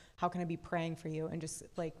you? How can I be praying for you? And just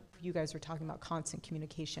like you guys were talking about constant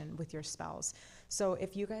communication with your spouse. So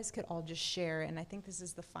if you guys could all just share, and I think this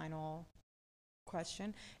is the final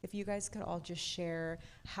question, if you guys could all just share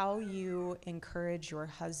how you encourage your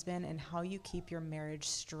husband and how you keep your marriage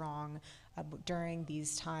strong during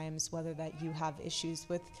these times, whether that you have issues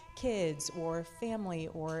with kids or family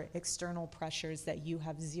or external pressures that you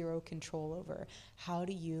have zero control over. How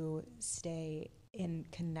do you stay in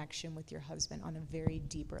connection with your husband on a very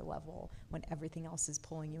deeper level when everything else is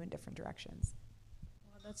pulling you in different directions?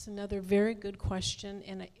 Well, that's another very good question,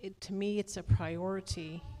 and to me, it's a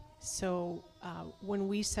priority. So when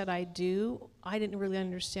we said I do, I didn't really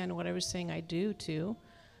understand what I was saying I do to,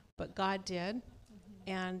 but God did.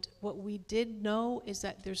 And what we did know is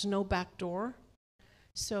that there's no back door.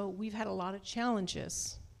 So we've had a lot of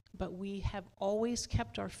challenges, but we have always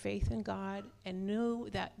kept our faith in God and knew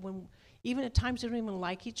that when, even at times we don't even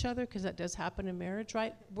like each other, because that does happen in marriage,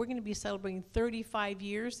 right? We're going to be celebrating 35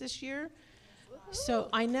 years this year. So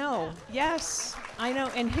I know, yes, I know.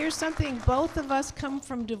 And here's something, both of us come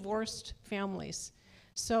from divorced families.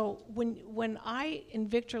 So when I and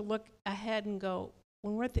Victor look ahead and go,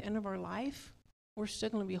 when we're at the end of our life, we're still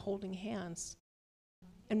going to be holding hands.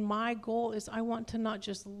 And my goal is I want to not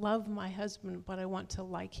just love my husband, but I want to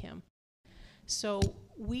like him. So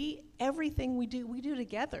everything we do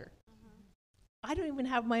together. I don't even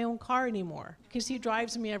have my own car anymore because he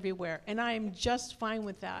drives me everywhere, and I am just fine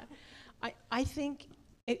with that. I think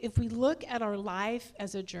if we look at our life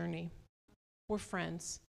as a journey, we're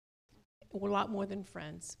friends. We're a lot more than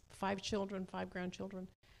friends. 5 children, 5 grandchildren.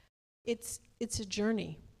 It's a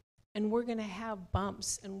journey. And we're going to have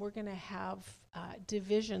bumps, and we're going to have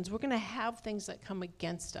divisions. We're going to have things that come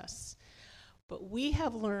against us. But we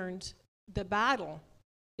have learned the battle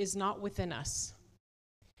is not within us.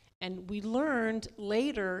 And we learned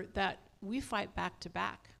later that we fight back to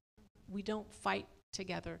back. We don't fight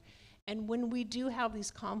together. And when we do have these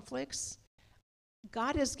conflicts,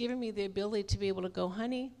 God has given me the ability to be able to go,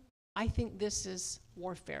 honey, I think this is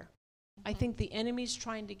warfare. I think the enemy's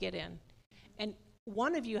trying to get in. And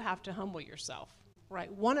one of you have to humble yourself,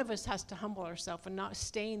 right? One of us has to humble ourselves and not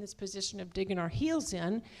stay in this position of digging our heels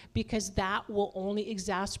in, because that will only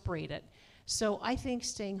exasperate it. So I think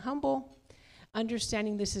staying humble,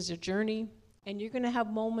 understanding this is a journey, and you're going to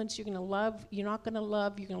have moments you're going to love, you're not going to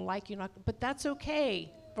love, you're going to like, you're not, but that's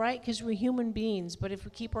okay, right? Because we're human beings. But if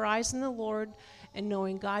we keep our eyes on the Lord and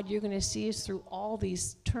knowing God, you're going to see us through all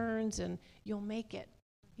these turns, and you'll make it.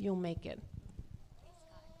 You'll make it.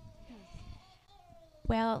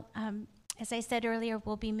 Well, as I said earlier,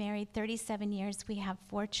 we'll be married 37 years. We have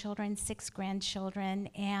 4 children, 6 grandchildren,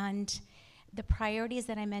 and the priorities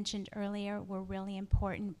that I mentioned earlier were really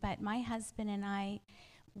important. But my husband and I,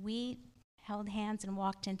 we held hands and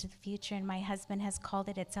walked into the future, and my husband has called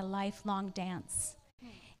it's a lifelong dance.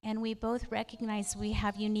 And we both recognize we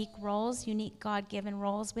have unique roles, unique God-given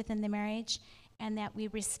roles within the marriage, and that we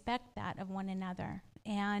respect that of one another.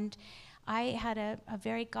 And I had a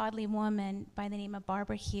very godly woman by the name of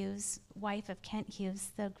Barbara Hughes, wife of Kent Hughes,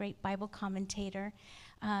 the great Bible commentator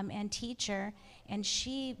and teacher, and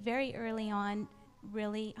she very early on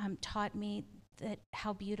really taught me that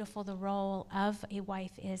how beautiful the role of a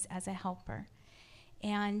wife is as a helper,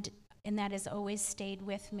 and that has always stayed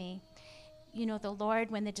with me. You know, the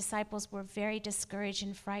Lord, when the disciples were very discouraged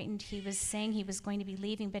and frightened, he was saying he was going to be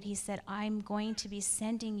leaving, but he said, I'm going to be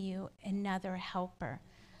sending you another helper,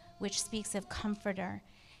 which speaks of comforter,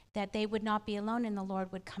 that they would not be alone and the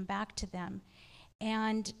Lord would come back to them.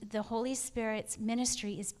 And the Holy Spirit's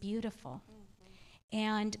ministry is beautiful.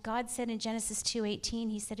 And God said in Genesis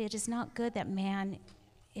 2:18, he said, it is not good that man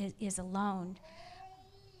is alone.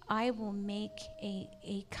 I will make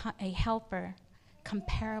a helper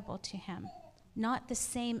comparable to him, not the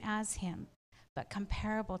same as him, but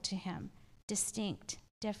comparable to him, distinct,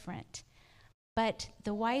 different. But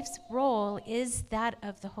the wife's role is that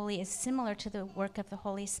of the Holy, is similar to the work of the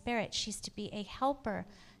Holy Spirit. She's to be a helper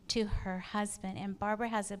to her husband. And Barbara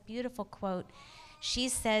has a beautiful quote. She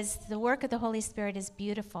says, the work of the Holy Spirit is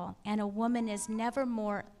beautiful, and a woman is never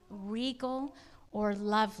more regal or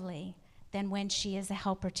lovely than when she is a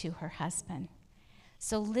helper to her husband.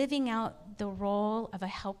 So living out the role of a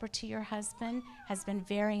helper to your husband has been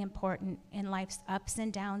very important in life's ups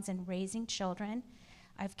and downs and raising children.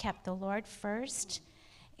 I've kept the Lord first,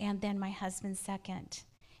 and then my husband second,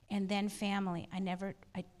 and then family.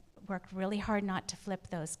 I worked really hard not to flip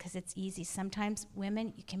those, because it's easy. Sometimes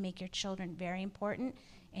women, you can make your children very important,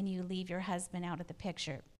 and you leave your husband out of the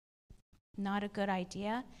picture. Not a good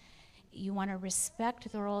idea. You want to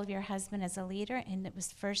respect the role of your husband as a leader, and it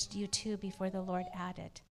was first you two before the Lord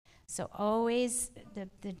added. So always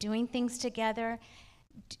the doing things together,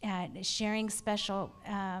 sharing special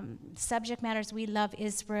subject matters. We love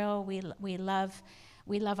Israel. We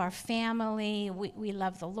love our family. We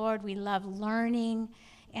love the Lord. We love learning.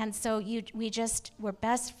 And so we're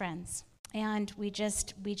best friends. And we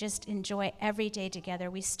just enjoy every day together.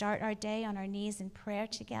 We start our day on our knees in prayer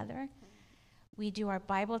together. We do our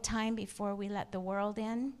Bible time before we let the world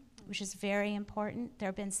in, which is very important. There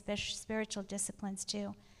have been spiritual disciplines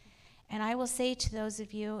too. And I will say to those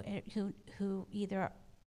of you who either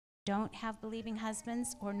don't have believing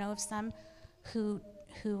husbands or know of some who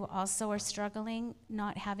also are struggling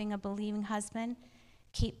not having a believing husband,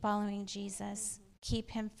 keep following Jesus.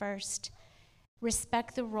 Keep him first.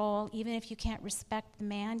 Respect the role. Even if you can't respect the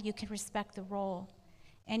man, you can respect the role.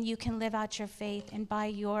 And you can live out your faith, and by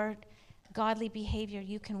your godly behavior,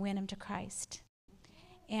 you can win him to Christ.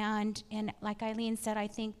 And like Eileen said, I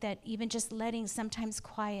think that even just letting sometimes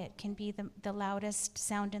quiet can be the loudest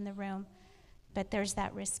sound in the room, but there's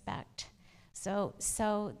that respect.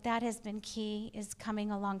 So that has been key, is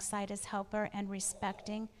coming alongside as helper and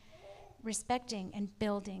respecting and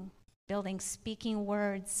building, speaking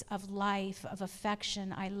words of life, of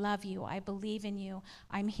affection. I love you. I believe in you.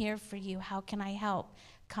 I'm here for you. How can I help?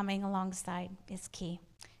 Coming alongside is key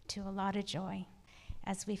to a lot of joy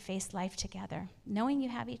as we face life together, knowing you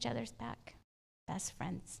have each other's back. Best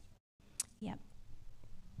friends. Yep.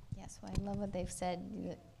 Yes, well, I love what they've said.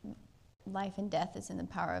 That life and death is in the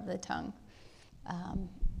power of the tongue.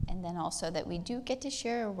 And then also that we do get to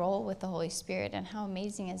share a role with the Holy Spirit. And how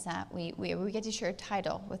amazing is that? We get to share a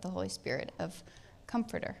title with the Holy Spirit of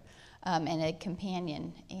comforter and a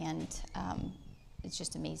companion. And it's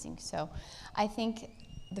just amazing. So I think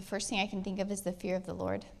the first thing I can think of is the fear of the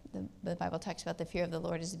Lord. The Bible talks about the fear of the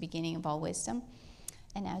Lord is the beginning of all wisdom.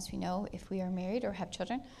 And as we know, if we are married or have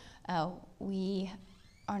children, we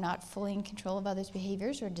are not fully in control of others'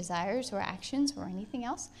 behaviors or desires or actions or anything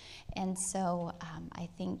else. And so I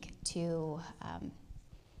think to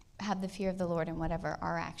have the fear of the Lord in whatever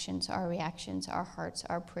our actions, our reactions, our hearts,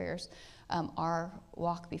 our prayers, our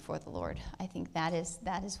walk before the Lord, I think that is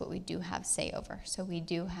what we do have say over. So we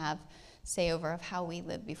do have say over of how we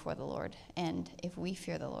live before the Lord, and if we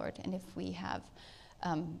fear the Lord, and if we have,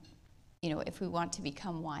 if we want to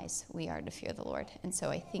become wise, we are to fear the Lord. And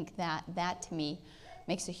so I think that to me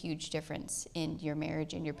makes a huge difference in your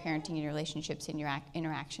marriage, in your parenting, in your relationships, in your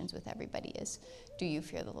interactions with everybody is, do you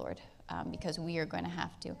fear the Lord? Because we are going to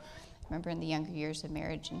have to. Remember in the younger years of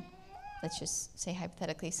marriage, and let's just say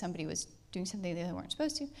hypothetically somebody was doing something they weren't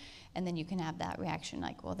supposed to, and then you can have that reaction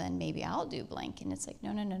like, well, then maybe I'll do blank. And it's like,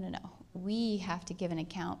 no. We have to give an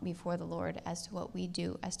account before the Lord as to what we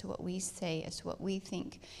do, as to what we say, as to what we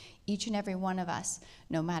think. Each and every one of us,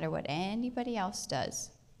 no matter what anybody else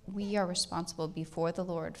does, we are responsible before the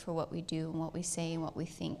Lord for what we do and what we say and what we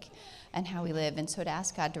think and how we live. And so to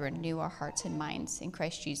ask God to renew our hearts and minds in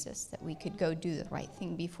Christ Jesus, that we could go do the right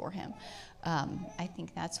thing before him. I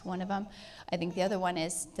think that's one of them. I think the other one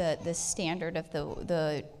is the standard of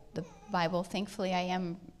the Bible. Thankfully, I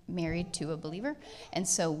am married to a believer, and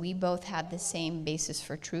so we both have the same basis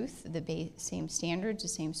for truth, the same standards, the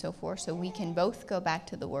same so forth. So we can both go back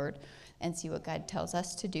to the Word and see what God tells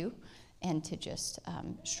us to do, and to just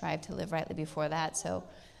strive to live rightly before that. So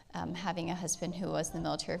having a husband who was in the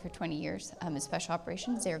military for 20 years in special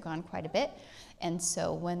operations, they were gone quite a bit. And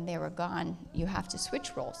so when they were gone, you have to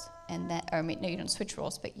switch roles. No, you don't switch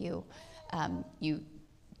roles, but you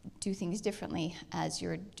do things differently as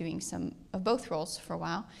you're doing some of both roles for a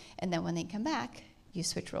while. And then when they come back, you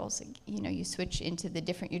switch roles. You switch into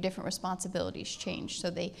your different responsibilities change.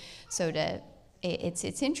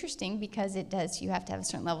 It's interesting because you have to have a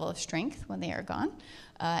certain level of strength when they are gone,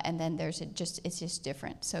 and then it's just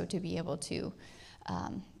different. So to be able to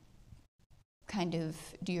kind of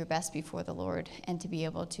do your best before the Lord, and to be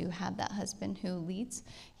able to have that husband who leads,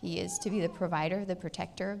 he is to be the provider, the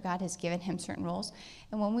protector. God has given him certain roles,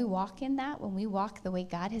 and when we walk in that, when we walk the way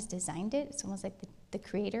God has designed it, it's almost like the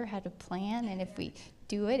Creator had a plan, and if we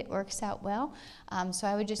do it, it works out well. So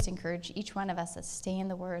I would just encourage each one of us, let's stay in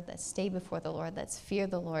the Word, let's stay before the Lord, let's fear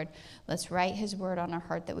the Lord, let's write His Word on our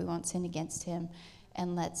heart that we won't sin against Him,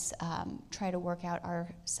 and let's try to work out our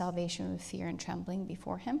salvation with fear and trembling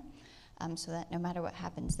before Him, so that no matter what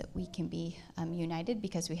happens, that we can be united,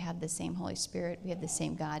 because we have the same Holy Spirit, we have the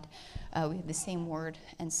same God, we have the same Word,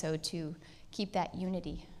 and so to keep that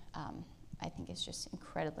unity, I think is just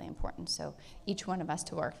incredibly important. So each one of us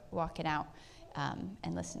to walk it out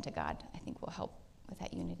and listen to God, I think will help with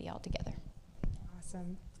that unity altogether.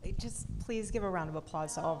 Awesome. Just please give a round of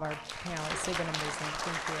applause to all of our panelists. They've been amazing.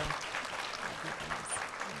 Thank you.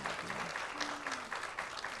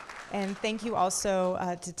 And thank you also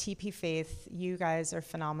to TP Faith. You guys are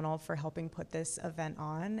phenomenal for helping put this event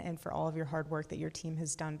on and for all of your hard work that your team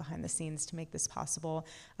has done behind the scenes to make this possible.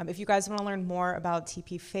 If you guys want to learn more about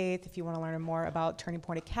TP Faith, if you want to learn more about Turning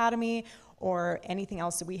Point Academy or anything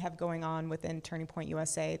else that we have going on within Turning Point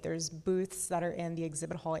USA, there's booths that are in the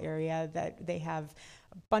exhibit hall area that they have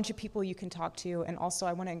a bunch of people you can talk to. And also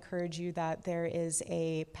I want to encourage you that there is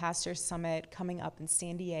a pastor summit coming up in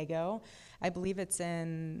San Diego. I believe it's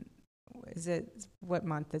in, what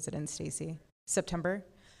month is it in, Stacy? September.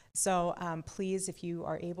 So please, if you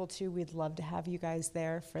are able to, we'd love to have you guys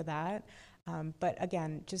there for that. But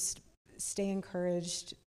again, just stay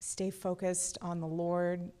encouraged, stay focused on the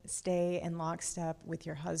Lord, stay in lockstep with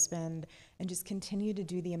your husband, and just continue to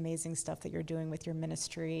do the amazing stuff that you're doing with your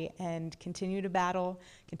ministry, and continue to battle,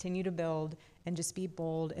 continue to build, and just be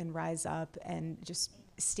bold and rise up and just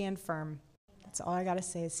stand firm. That's all I got to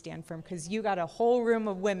say is stand firm, because you got a whole room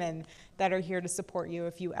of women that are here to support you.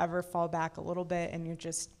 If you ever fall back a little bit and you're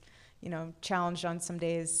just, challenged on some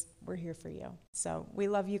days, we're here for you. So we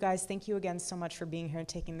love you guys. Thank you again so much for being here and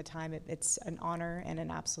taking the time. It's an honor and an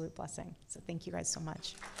absolute blessing. So thank you guys so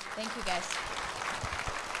much. Thank you, guys.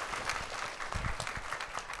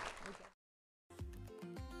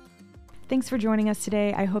 Thanks for joining us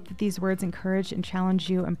today. I hope that these words encouraged and challenged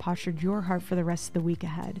you and postured your heart for the rest of the week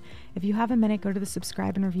ahead. If you have a minute, go to the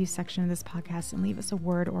subscribe and review section of this podcast and leave us a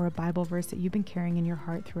word or a Bible verse that you've been carrying in your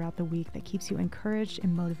heart throughout the week that keeps you encouraged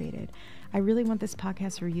and motivated. I really want this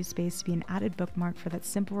podcast review space to be an added bookmark for that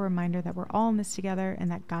simple reminder that we're all in this together and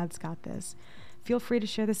that God's got this. Feel free to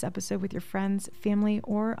share this episode with your friends, family,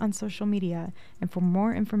 or on social media. And for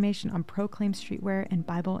more information on Proclaim Streetwear and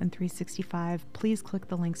Bible in 365, please click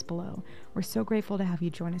the links below. We're so grateful to have you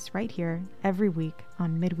join us right here every week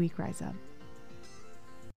on Midweek Rise Up.